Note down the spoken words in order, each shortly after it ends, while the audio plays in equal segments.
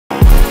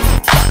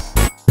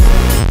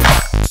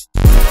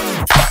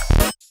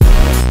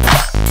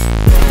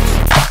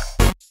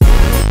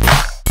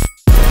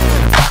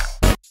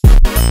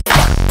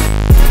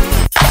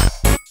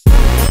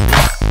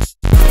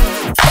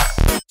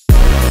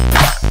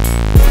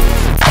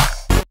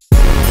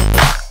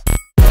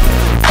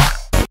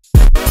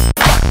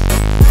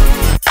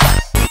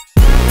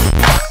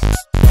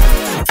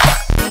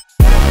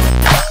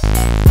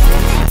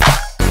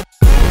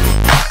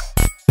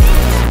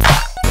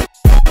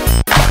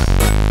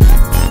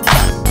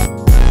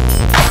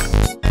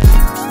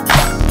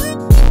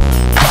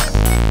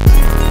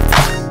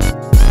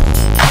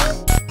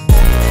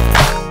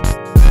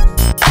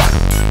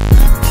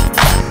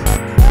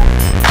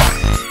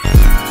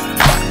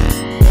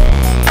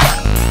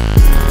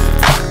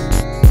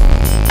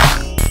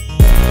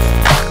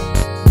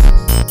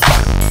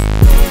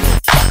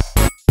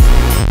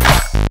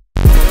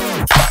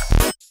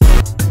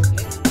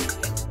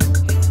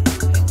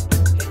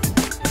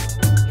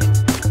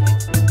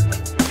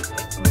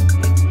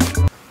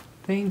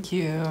Thank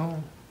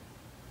you.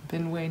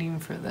 Been waiting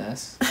for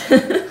this.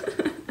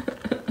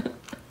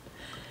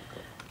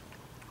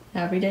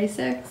 Happy day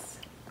 6.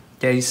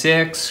 Day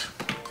 6.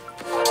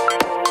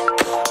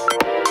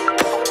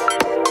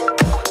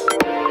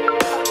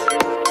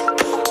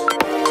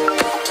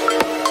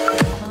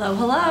 Hello,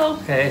 hello.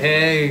 Hey,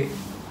 hey.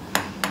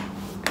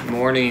 Good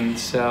morning.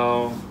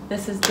 So,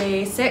 This is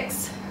day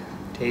 6.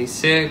 day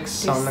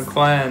 6 on the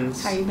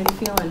cleanse. How you been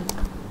feeling?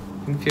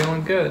 I'm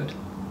feeling good.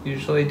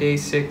 Usually day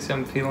 6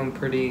 I'm feeling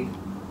pretty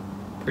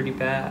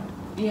bad.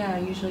 Yeah,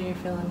 usually you're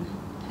feeling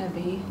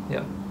heavy.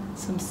 Yep.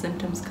 Some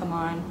symptoms come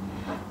on.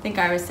 I think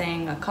I was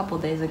saying a couple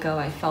days ago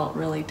I felt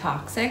really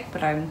toxic,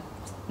 but I'm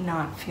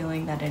not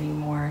feeling that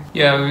anymore.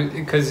 Yeah,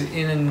 because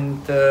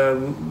in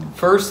the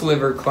first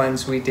liver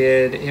cleanse we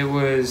did, it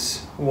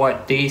was,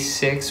 what, day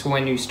 6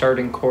 when you start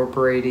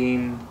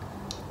incorporating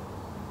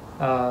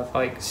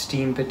like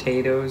steamed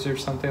potatoes or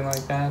something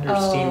like that, or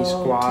steamed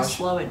squash. To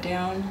slow it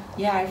down.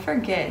 Yeah, I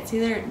forget. It's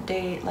either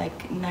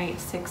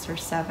night 6 or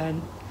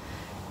 7.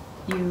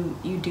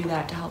 You do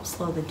that to help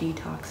slow the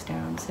detox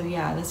down. So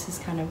yeah, this is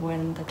kind of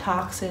when the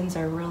toxins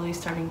are really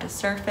starting to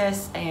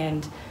surface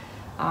and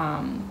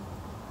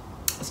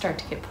start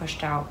to get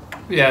pushed out.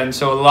 Yeah, and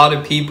so a lot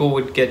of people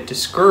would get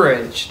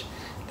discouraged.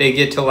 They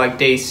get to like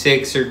day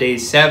 6 or day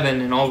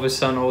 7 and all of a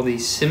sudden all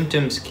these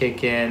symptoms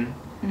kick in.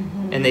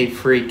 Mm-hmm. And they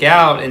freak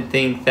out and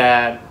think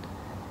that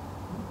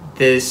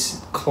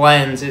this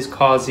cleanse is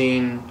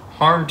causing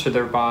harm to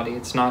their body.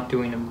 It's not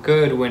doing them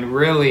good, when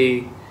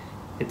really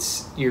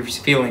you're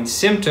feeling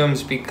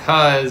symptoms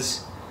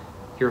because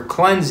you're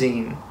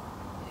cleansing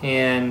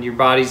and your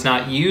body's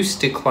not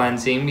used to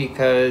cleansing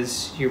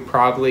because you're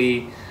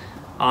probably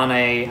on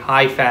a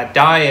high-fat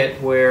diet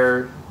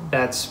where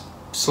that's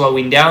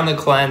slowing down the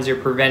cleanse or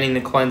preventing the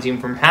cleansing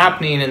from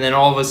happening, and then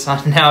all of a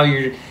sudden now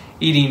you're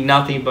eating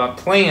nothing but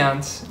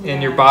plants,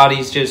 and your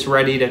body's just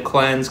ready to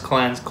cleanse.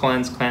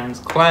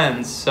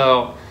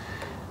 So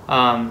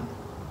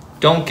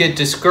don't get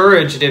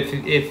discouraged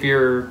if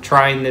you're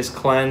trying this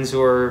cleanse,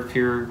 or if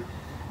you're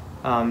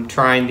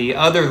trying the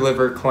other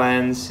liver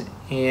cleanse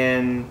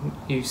and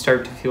you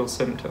start to feel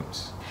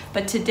symptoms.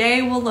 But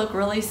today will look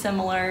really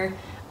similar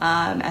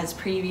as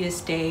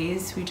previous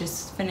days. We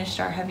just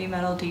finished our heavy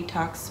metal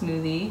detox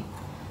smoothie.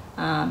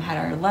 Had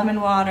our lemon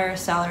water,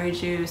 celery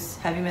juice,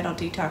 heavy metal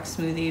detox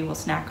smoothie. We'll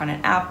snack on an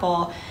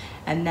apple,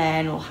 and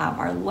then we'll have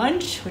our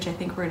lunch, which I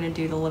think we're gonna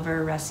do the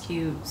liver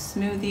rescue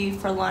smoothie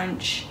for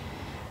lunch.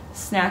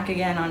 Snack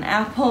again on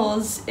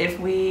apples if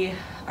we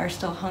are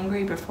still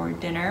hungry before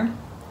dinner.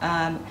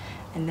 And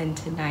then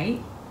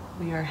tonight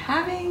we are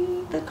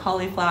having the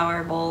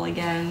cauliflower bowl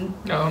again.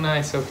 Oh,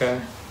 nice, okay.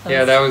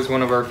 Yeah, that was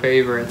one of our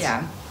favorites.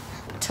 Yeah.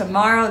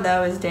 Tomorrow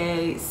though is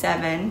day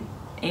 7.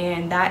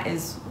 And that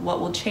is what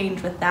will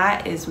change with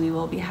that is we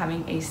will be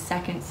having a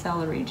second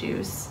celery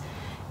juice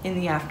in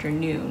the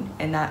afternoon.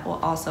 And that will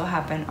also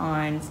happen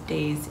on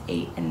days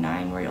 8 and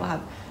 9, where you'll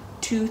have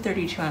 2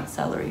 32-ounce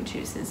celery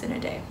juices in a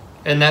day.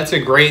 And that's a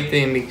great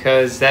thing,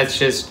 because that's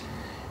just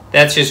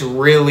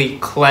really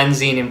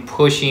cleansing and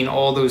pushing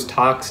all those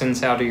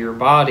toxins out of your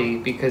body,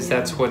 because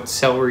that's what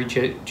celery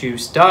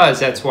juice does.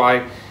 That's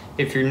why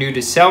if you're new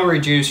to celery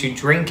juice, you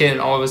drink it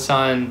and all of a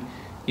sudden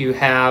you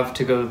have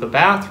to go to the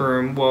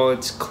bathroom. Well,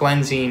 it's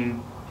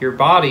cleansing your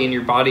body and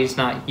your body's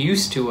not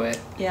used to it.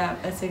 Yeah,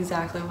 that's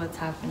exactly what's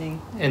happening.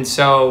 And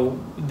so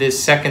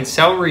this second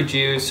celery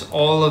juice,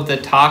 all of the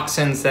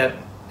toxins that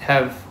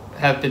have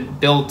been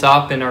built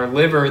up in our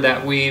liver,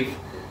 that we've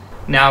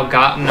now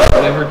gotten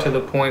our liver to the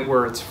point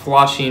where it's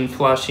flushing,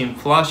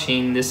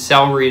 this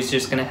celery is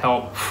just going to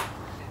help.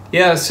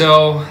 Yeah,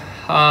 so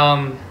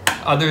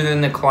other than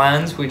the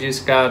cleanse, we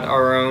just got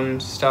our own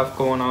stuff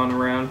going on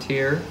around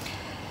here.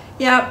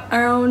 Yep,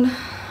 our own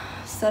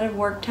set of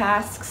work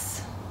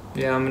tasks.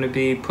 Yeah, I'm gonna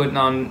be putting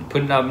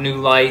up new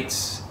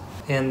lights,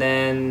 and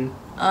then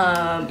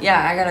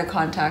yeah, I gotta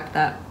contact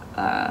that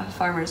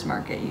farmer's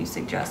market you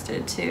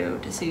suggested too,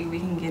 to see if we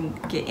can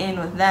get in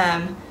with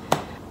them.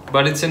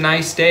 But it's a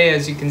nice day,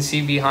 as you can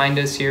see behind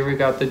us here. We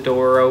got the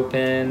door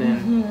open,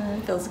 and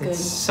it feels good. It's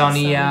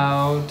sunny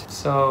out,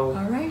 so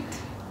all right,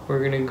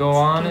 we're gonna go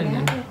on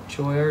and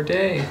enjoy our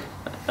day.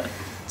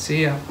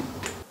 See ya.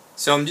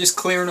 So I'm just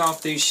clearing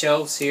off these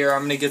shelves here. I'm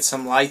going to get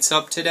some lights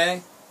up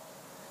today.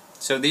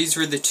 So these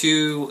were the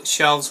 2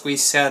 shelves we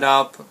set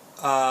up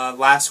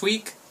last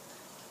week.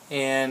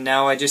 And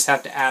now I just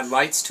have to add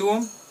lights to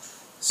them.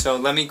 So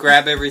let me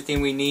grab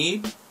everything we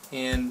need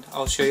and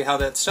I'll show you how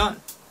that's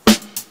done.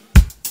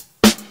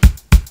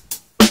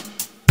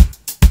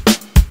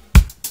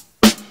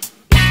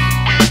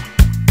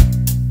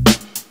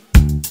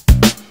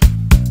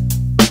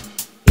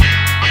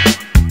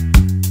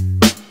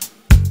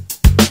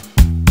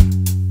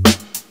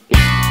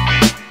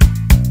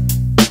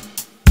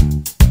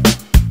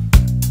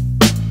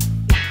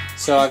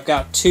 So I've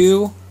got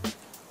 2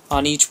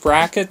 on each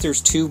bracket.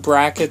 There's 2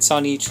 brackets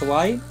on each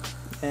light.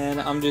 And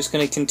I'm just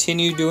going to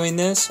continue doing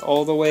this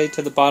all the way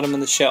to the bottom of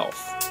the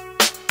shelf.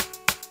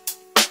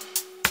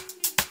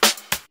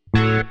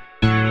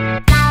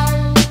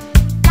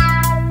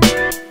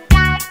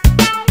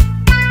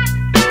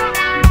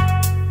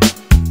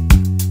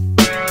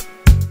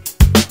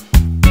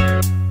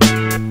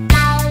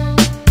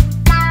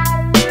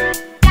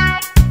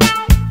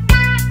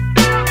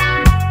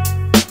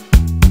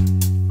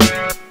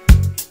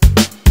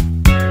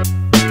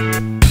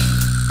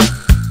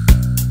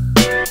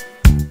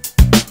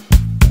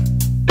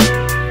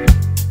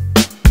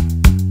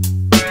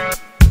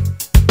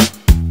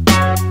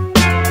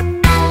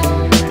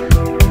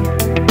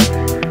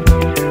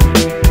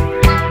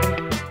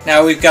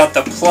 Now we've got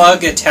the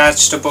plug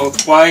attached to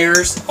both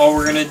wires. All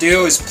we're going to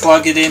do is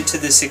plug it into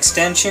this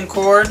extension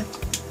cord,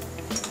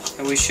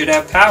 and we should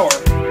have power.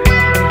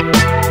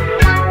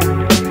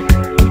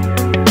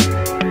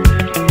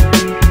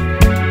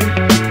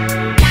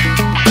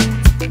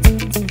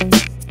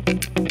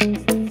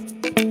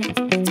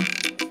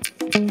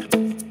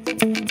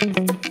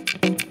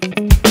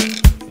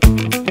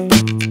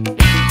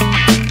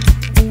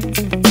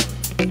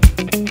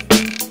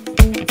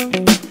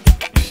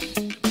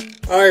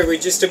 Alright, we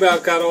just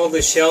about got all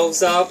the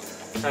shelves up.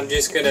 I'm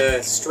just going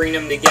to string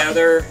them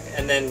together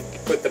and then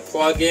put the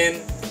plug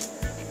in,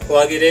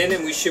 plug it in,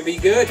 and we should be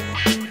good.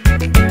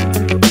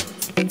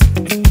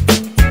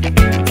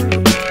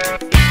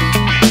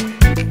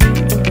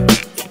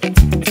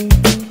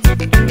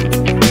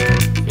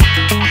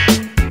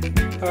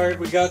 Alright,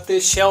 we got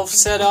this shelf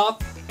set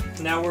up.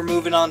 Now we're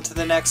moving on to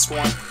the next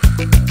one.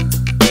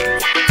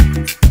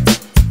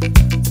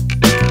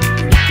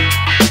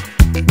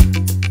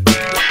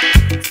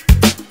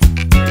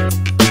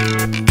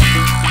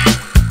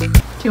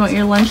 Do you want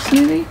your lunch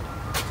smoothie?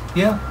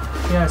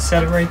 Yeah,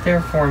 set it right there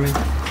for me.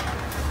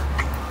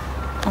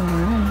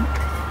 Alright.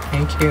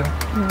 Thank you.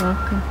 You're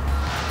welcome.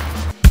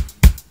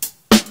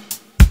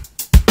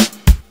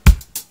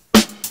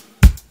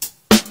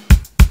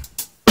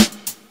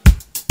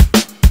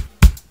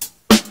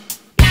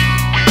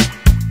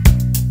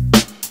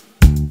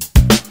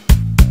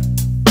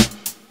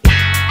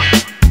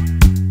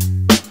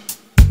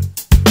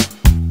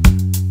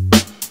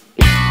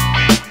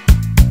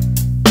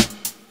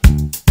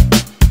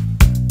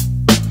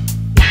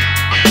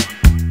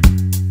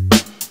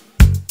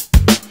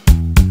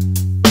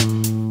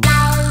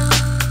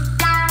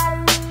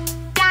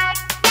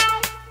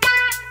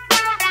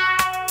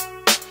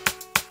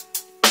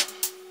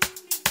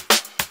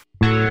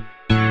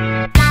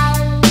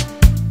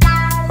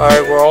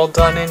 Alright, we're all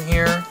done in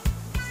here.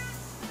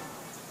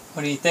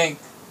 What do you think?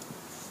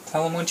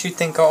 Tell them what you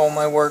think of all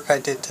my work I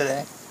did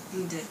today.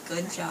 You did a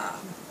good job.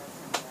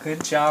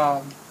 Good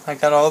job. I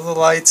got all the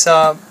lights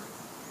up.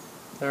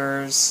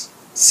 There's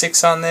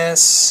 6 on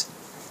this,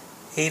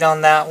 8 on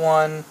that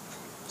one.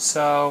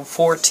 So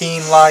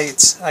 14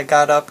 lights I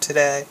got up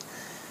today.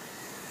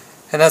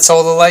 And that's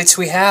all the lights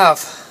we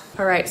have.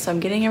 Alright, so I'm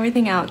getting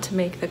everything out to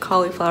make the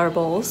cauliflower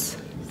bowls.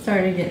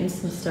 Started getting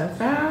some stuff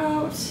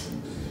out.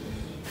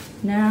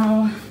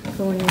 Now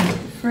going into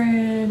the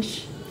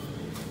fridge.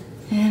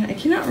 And I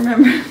cannot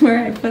remember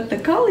where I put the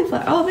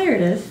cauliflower. Oh, there it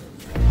is.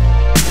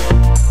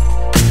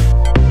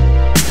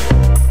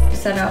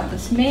 Set out the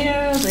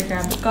tomatoes. I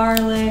grabbed the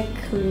garlic.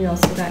 We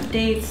also got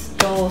dates,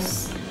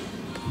 dulse,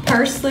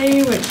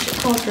 parsley, which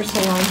called for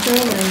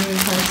cilantro, but I'm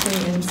using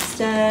parsley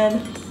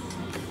instead.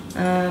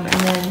 And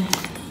then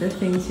the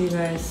things you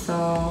guys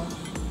saw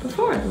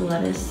before, the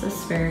lettuce,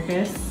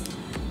 asparagus,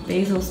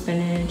 basil,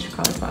 spinach,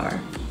 cauliflower.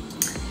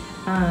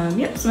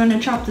 Yep, so I'm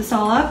gonna chop this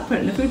all up, put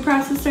it in the food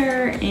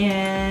processor,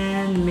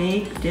 and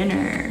make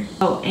dinner.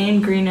 Oh,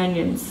 and green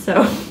onions.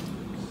 So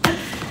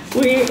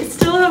we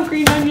still have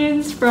green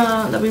onions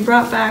that we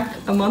brought back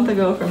a month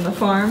ago from the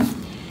farm.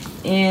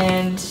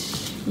 And,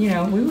 you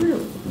know, we were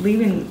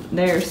leaving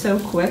there so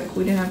quick,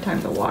 we didn't have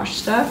time to wash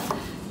stuff.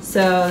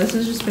 So this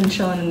has just been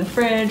chilling in the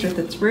fridge with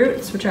its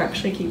roots, which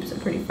actually keeps it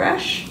pretty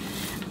fresh.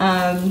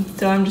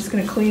 So I'm just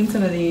gonna clean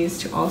some of these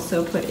to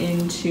also put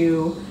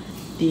into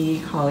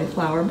the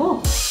cauliflower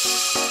bowl.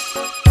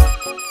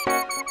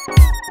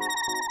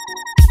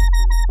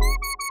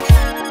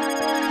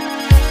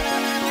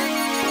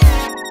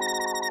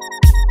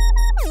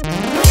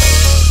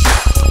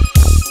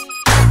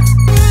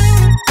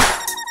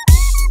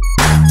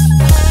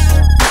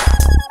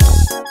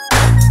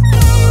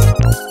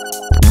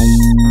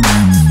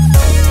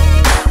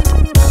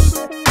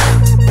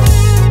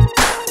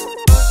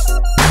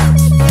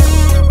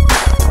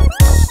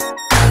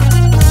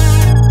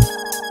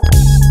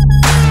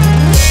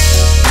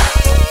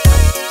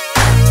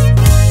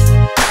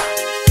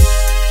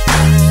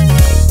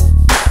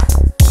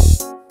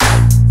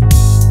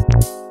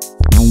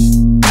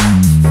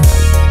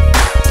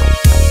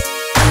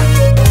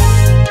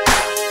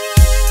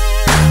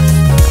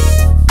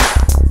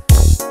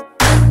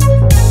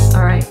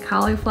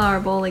 Cauliflower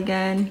bowl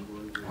again.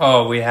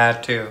 Oh, we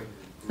had to.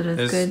 It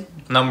is good.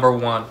 Number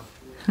 1.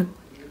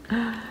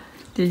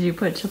 Did you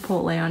put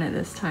chipotle on it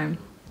this time?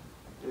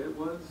 It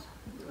was.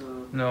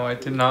 No, I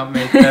did not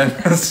make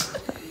that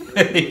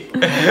mistake.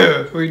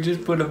 We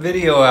just put a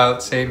video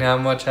out saying how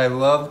much I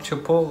love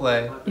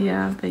chipotle.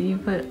 Yeah, but you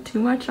put too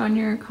much on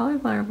your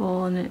cauliflower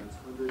bowl and it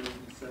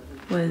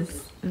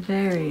was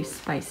very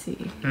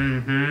spicy.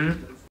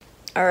 Mm-hmm.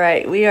 All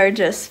right, we are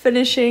just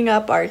finishing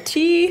up our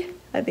tea.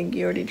 I think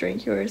you already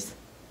drank yours.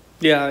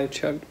 Yeah, I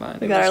chugged mine.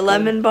 We got our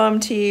lemon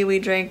balm tea. We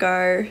drank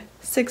our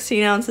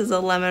 16 ounces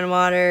of lemon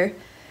water.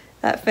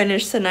 That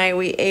finished tonight.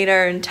 We ate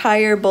our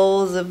entire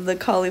bowls of the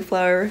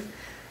cauliflower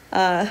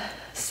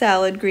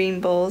salad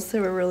green bowls. They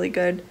were really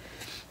good.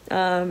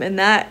 And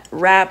that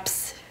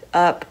wraps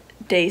up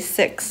day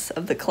 6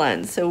 of the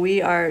cleanse. So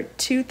we are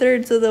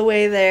 2/3 of the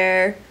way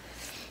there.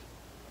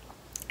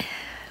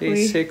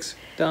 Day 6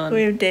 done.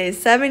 We have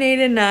days 7, 8,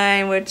 and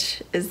 9,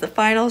 which is the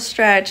final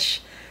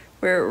stretch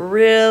where it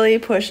really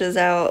pushes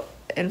out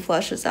and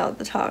flushes out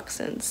the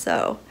toxins.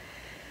 So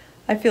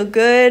I feel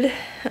good.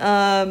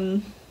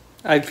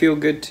 I feel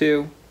good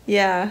too.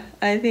 Yeah,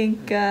 I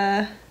think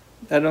I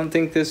don't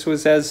think this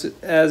was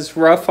as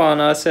rough on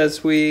us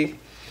as we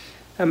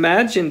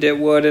imagined it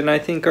would, and I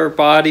think our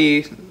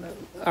body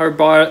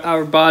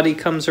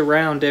comes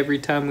around every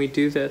time we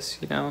do this.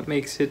 You know, it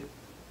makes it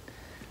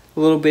a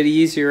little bit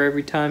easier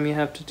every time you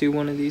have to do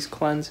one of these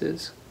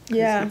cleanses.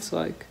 Yeah, it's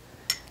like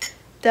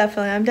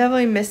I'm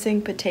definitely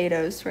missing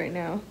potatoes right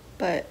now,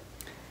 but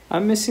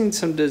I'm missing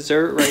some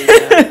dessert right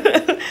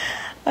now.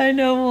 I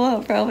know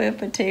we'll probably have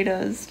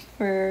potatoes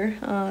for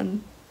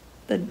on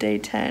the day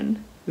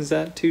 10. Is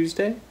that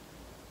Tuesday?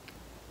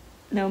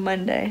 No,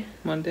 Monday.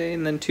 Monday,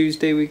 and then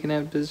Tuesday we can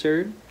have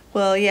dessert?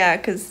 Well, yeah,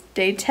 because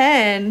day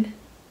 10,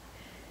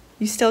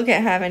 you still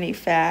can't have any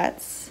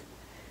fats.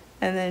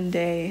 And then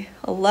day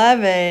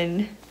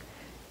 11,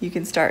 you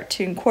can start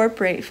to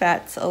incorporate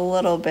fats a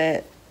little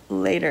bit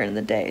later in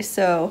the day.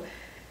 So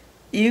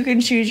you can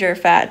choose your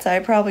fats. I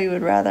probably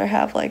would rather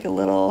have like a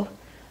little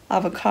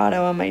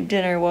avocado on my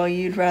dinner while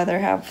you'd rather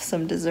have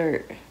some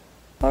dessert.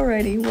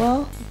 Alrighty,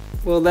 well.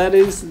 Well,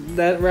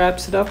 that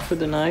wraps it up for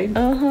the night.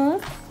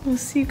 We'll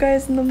see you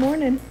guys in the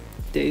morning.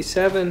 Day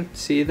 7.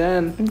 See you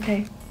then.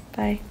 Okay,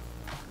 bye.